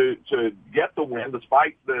to get the win,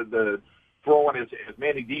 despite the throwing, as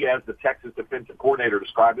Manny Diaz, the Texas defensive coordinator,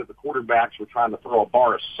 described it. The quarterbacks were trying to throw a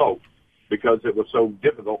bar of soap because it was so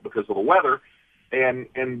difficult because of the weather.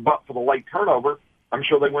 But for the late turnover, I'm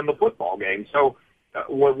sure they win the football game. So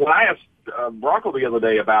when I asked Bronco the other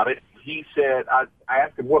day about it, he said, I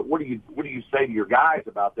asked him, what do you say to your guys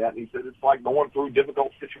about that? And he said, it's like going through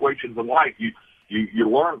difficult situations in life. You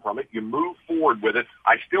learn from it. You move forward with it.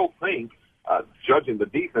 I still think, judging the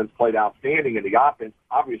defense played outstanding and the offense,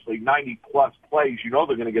 obviously 90-plus plays, they're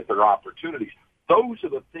going to get their opportunities. Those are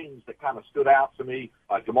the things that kind of stood out to me.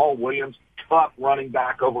 Jamal Williams, tough running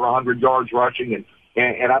back, over 100 yards rushing,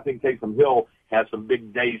 and I think Taysom Hill has some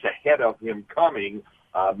big days ahead of him coming,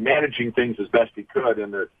 managing things as best he could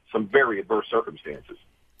under some very adverse circumstances.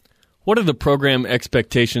 What are the program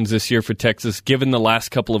expectations this year for Texas, given the last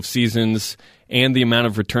couple of seasons and the amount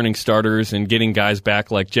of returning starters and getting guys back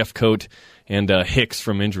like Jeff Coate and Hicks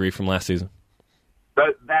from injury from last season?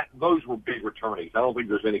 Those were big returnees. I don't think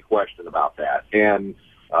there's any question about that. And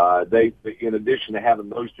they, in addition to having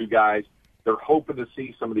those two guys, they're hoping to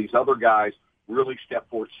see some of these other guys really step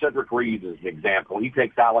forward. Cedric Reed is an example. He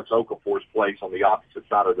takes Alex Okafor's place on the opposite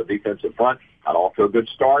side of the defensive front. Got off to a good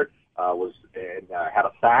start. Had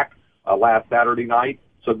a sack last Saturday night.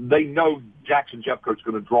 So they know Jackson Jeffcoat's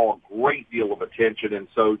going to draw a great deal of attention, and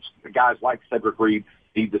so guys like Cedric Reed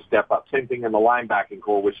need to step up. Same thing in the linebacking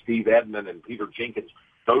core with Steve Edmond and Peter Jenkins.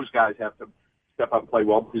 Those guys have to step up and play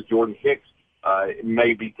well because Jordan Hicks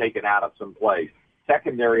may be taken out of some plays.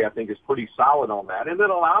 Secondary, I think, is pretty solid on that. And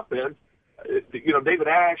then on offense, David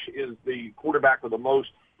Ash is the quarterback with the most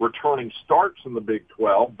returning starts in the Big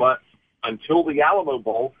 12, but until the Alamo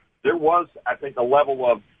Bowl, there was, I think, a level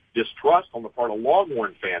of distrust on the part of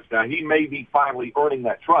Longhorn fans. Now, he may be finally earning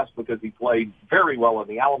that trust because he played very well in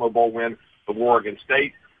the Alamo Bowl win of Oregon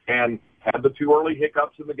State and had the two early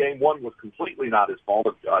hiccups in the game. One was completely not his fault,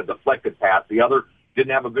 a deflected pass. The other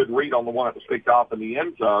didn't have a good read on the one that was picked off in the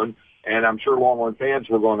end zone, and I'm sure Longhorn fans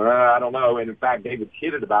were going, I don't know. And, in fact, David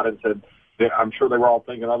kidded about it and said that I'm sure they were all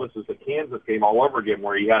thinking, this is the Kansas game all over again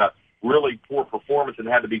where he had a really poor performance and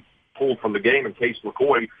had to be pulled from the game in case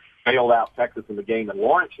McCoy bailed out Texas in the game in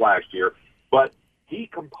Lawrence last year. But he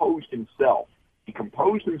composed himself. He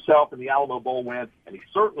composed himself in the Alamo Bowl win, and he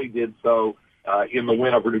certainly did so in the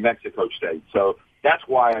win over New Mexico State. So that's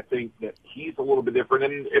why I think that he's a little bit different.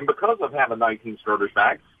 And because of having 19 starters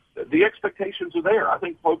back, the expectations are there. I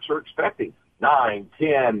think folks are expecting 9,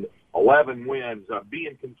 10, 11 wins, be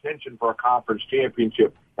in contention for a conference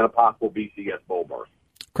championship and a possible BCS bowl berth.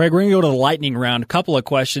 Craig, we're going to go to the lightning round. A couple of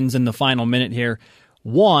questions in the final minute here.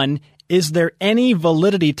 One, is there any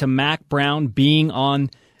validity to Mack Brown being on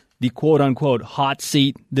the quote-unquote hot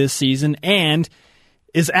seat this season? And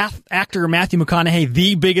is actor Matthew McConaughey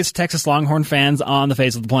the biggest Texas Longhorn fans on the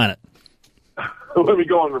face of the planet? Let me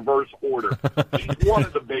go in reverse order. He's one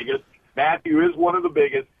of the biggest. Matthew is one of the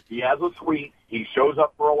biggest. He has a suite. He shows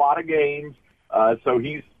up for a lot of games. So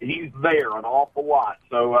he's there an awful lot.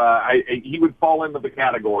 So he would fall into the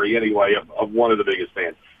category anyway of one of the biggest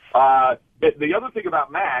fans. The other thing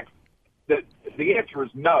about Mack, that the answer is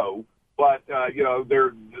no, but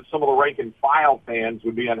there some of the rank and file fans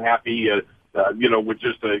would be unhappy, with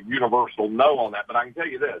just a universal no on that. But I can tell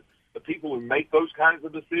you this: the people who make those kinds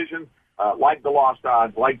of decisions, like the Lost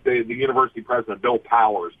Odds, like the university president Bill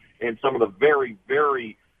Powers, and some of the very,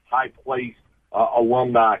 very high-placed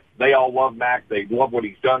alumni, they all love Mack. They love what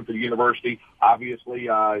he's done for the university. Obviously,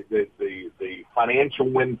 the financial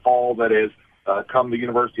windfall that has come the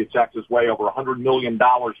University of Texas way, over $100 million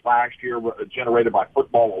last year generated by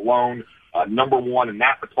football alone, number one in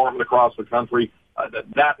that department across the country.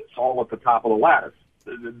 That's all at the top of the ladder.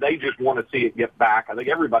 They just want to see it get back. I think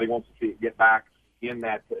everybody wants to see it get back in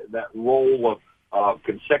that role of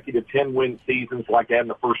consecutive 10-win seasons like that in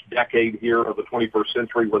the first decade here of the 21st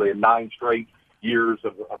century where they had 9 straight. years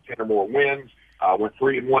of 10 or more wins, went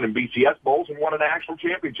 3-1 in BCS Bowls, and won a national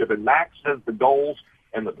championship. And Max says the goals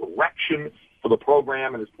and the direction for the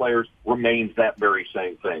program and his players remains that very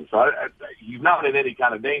same thing. So he's not in any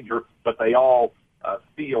kind of danger, but they all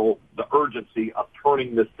feel the urgency of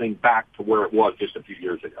turning this thing back to where it was just a few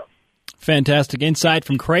years ago. Fantastic insight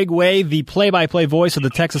from Craig Way, the play-by-play voice of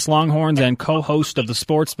the Texas Longhorns and co-host of the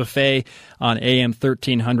Sports Buffet on AM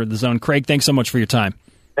 1300 The Zone. Craig, thanks so much for your time.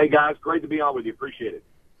 Hey, guys, great to be on with you. Appreciate it.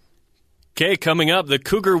 Okay, coming up, the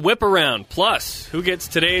Cougar Whip Around. Plus, who gets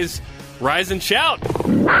today's Rise and Shout?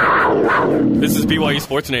 This is BYU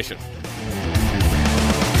Sports Nation.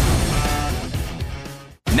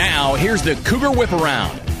 Now, here's the Cougar Whip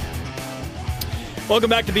Around. Welcome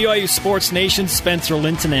back to BYU Sports Nation. Spencer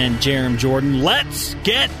Linton and Jerem Jordan. Let's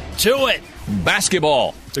get to it.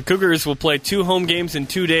 Basketball. The Cougars will play 2 home games in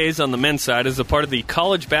 2 days on the men's side as a part of the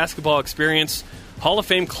College Basketball Experience Hall of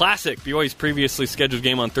Fame Classic. BYU's previously scheduled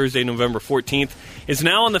game on Thursday, November 14th, is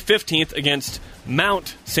now on the 15th against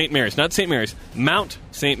Mount St. Mary's. Not St. Mary's, Mount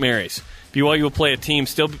St. Mary's. BYU will play a team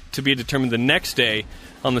still to be determined the next day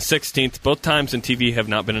on the 16th. Both times and TV have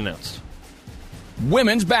not been announced.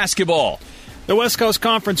 Women's basketball. The West Coast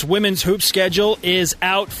Conference women's hoop schedule is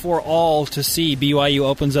out for all to see. BYU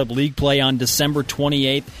opens up league play on December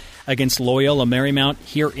 28th against Loyola Marymount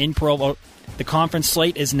here in Provo. The conference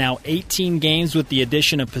slate is now 18 games with the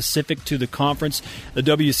addition of Pacific to the conference. The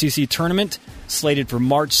WCC tournament slated for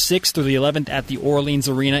March 6th through the 11th at the Orleans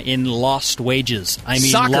Arena in Las Vegas.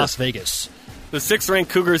 Las Vegas. The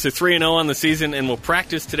 6th-ranked Cougars are 3-0 on the season and will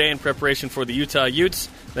practice today in preparation for the Utah Utes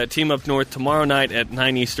that team up north tomorrow night at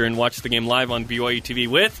 9 Eastern. Watch the game live on BYU TV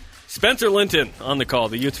with Spencer Linton on the call.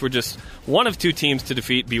 The Utes were just one of 2 teams to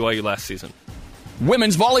defeat BYU last season.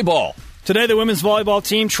 Women's volleyball. Today, the women's volleyball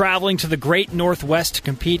team traveling to the Great Northwest to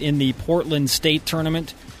compete in the Portland State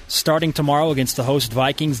Tournament, starting tomorrow against the host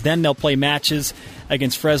Vikings. Then they'll play matches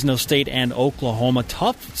against Fresno State and Oklahoma.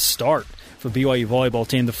 Tough start for BYU volleyball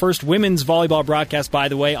team. The first women's volleyball broadcast, by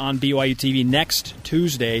the way, on BYU TV next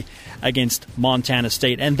Tuesday against Montana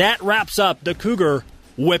State. And that wraps up the Cougar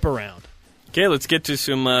Whip Around. Okay, let's get to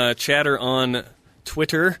some chatter on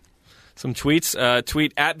Twitter. Some tweets.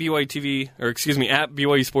 Tweet at BYU TV, at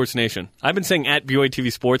BYU Sports Nation. I've been saying at BYU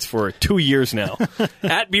TV Sports for 2 years now.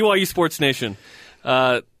 At BYU Sports Nation.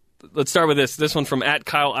 Let's start with this. This one from at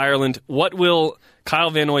Kyle Ireland. What will Kyle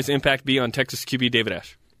Van Noy's impact be on Texas QB David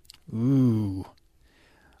Ash? Ooh.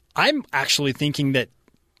 I'm actually thinking that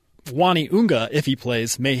Wani Unga, if he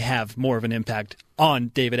plays, may have more of an impact on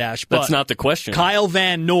David Ash. But that's not the question. Kyle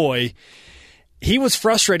Van Noy, he was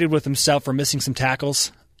frustrated with himself for missing some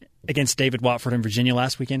tackles against David Watford in Virginia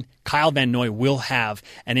last weekend. Kyle Van Noy will have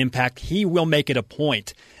an impact. He will make it a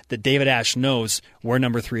point that David Ash knows where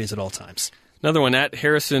number 3 is at all times. Another one at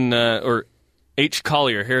Harrison Harrison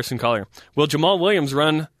Collier. Will Jamal Williams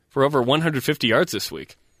run for over 150 yards this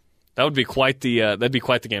week? That would be quite the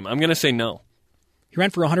game. I'm going to say no. He ran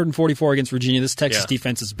for 144 against Virginia. This Texas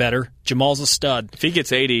defense is better. Jamal's a stud. If he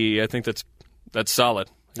gets 80, I think that's solid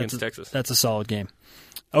against Texas. That's a solid game.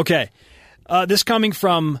 Okay. This coming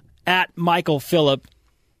from at Michael Phillip,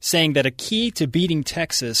 saying that a key to beating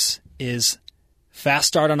Texas is fast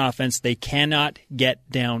start on offense. They cannot get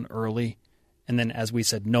down early. And then, as we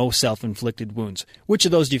said, no self-inflicted wounds. Which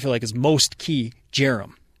of those do you feel like is most key,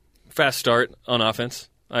 Jerem? Fast start on offense.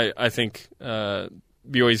 I think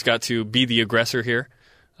BYU's got to be the aggressor here.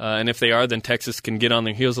 And if they are, then Texas can get on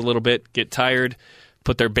their heels a little bit, get tired,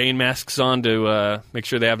 put their Bane masks on to make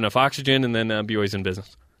sure they have enough oxygen, and then BYU's in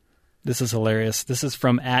business. This is hilarious. This is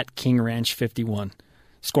from at King Ranch 51.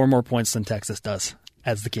 Score more points than Texas does.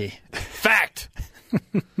 That's the key. Fact!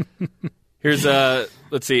 Here's,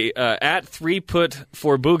 let's see, at 3-put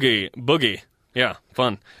for Boogie. Yeah,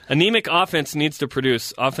 fun. Anemic offense needs to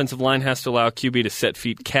produce. Offensive line has to allow QB to set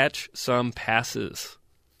feet, catch some passes.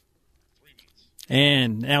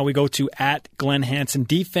 And now we go to at Glenn Hansen.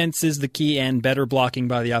 Defense is the key and better blocking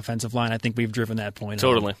by the offensive line. I think we've driven that point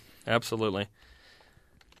Totally. Absolutely.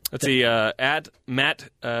 Let's see, at Matt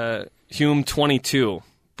Hume 22.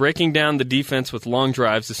 Breaking down the defense with long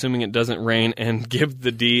drives, assuming it doesn't rain, and give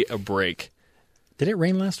the D a break. Did it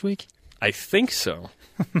rain last week? I think so.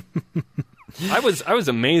 I was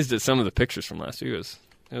amazed at some of the pictures from last week.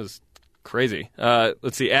 It was crazy.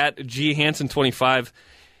 Let's see, at G Hansen 25.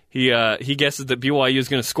 He guesses that BYU is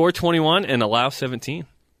going to score 21 and allow 17.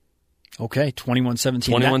 Okay,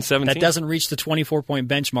 21-17. 21-17. That doesn't reach the 24-point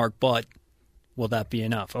benchmark, but will that be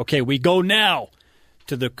enough? Okay, we go now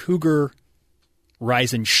to the Cougar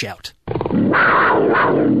Rise and Shout.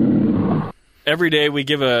 Every day we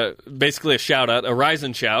give basically a shout-out, a rise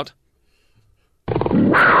and shout.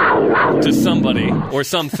 to somebody or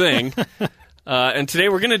something. And today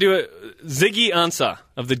we're going to do it. Ziggy Ansah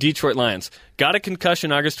of the Detroit Lions got a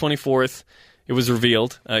concussion August 24th. It was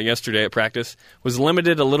revealed yesterday at practice. Was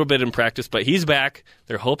limited a little bit in practice, but he's back.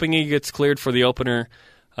 They're hoping he gets cleared for the opener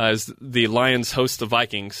as the Lions host the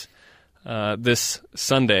Vikings this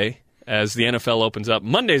Sunday as the NFL opens up.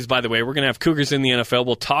 Mondays, by the way, we're going to have Cougars in the NFL.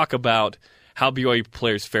 We'll talk about how BYU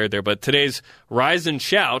players fared there. But today's Rise and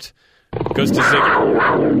Shout goes to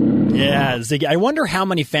Ziggy. Yeah, Ziggy. I wonder how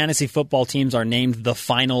many fantasy football teams are named the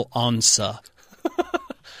Final Ansah.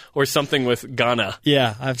 Or something with Ghana.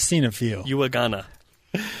 Yeah, I've seen a few. You a Ghana.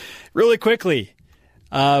 Really quickly,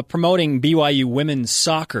 promoting BYU women's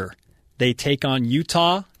soccer. They take on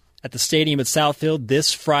Utah at the stadium at Southfield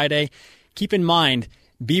this Friday. Keep in mind,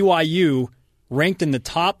 BYU ranked in the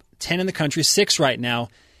top 10 in the country, 6 right now.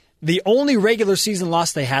 The only regular season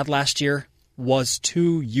loss they had last year was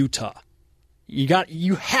to Utah.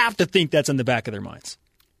 You have to think that's in the back of their minds.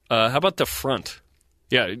 How about the front?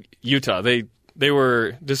 Yeah, Utah. They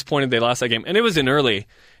were disappointed they lost that game. And it was an early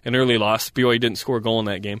loss. BYU didn't score a goal in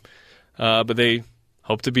that game. But they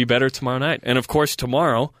hope to be better tomorrow night. And, of course,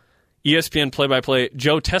 tomorrow, ESPN play-by-play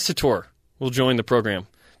Joe Tessitore will join the program.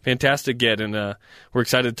 Fantastic get. And we're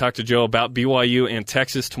excited to talk to Joe about BYU and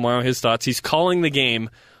Texas tomorrow, his thoughts. He's calling the game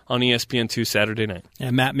on ESPN2 Saturday night.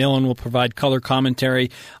 And Matt Millen will provide color commentary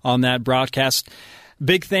on that broadcast.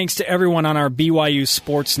 Big thanks to everyone on our BYU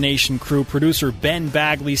Sports Nation crew. Producer Ben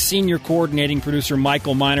Bagley, senior coordinating producer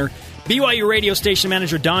Michael Miner, BYU radio station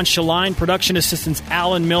manager Don Shaline, production assistants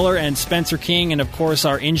Alan Miller and Spencer King, and of course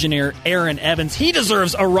our engineer Aaron Evans. He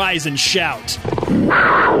deserves a rise and shout.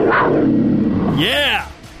 Yeah!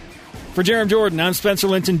 For Jerem Jordan, I'm Spencer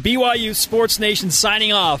Linton, BYU Sports Nation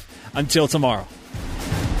signing off. Until tomorrow.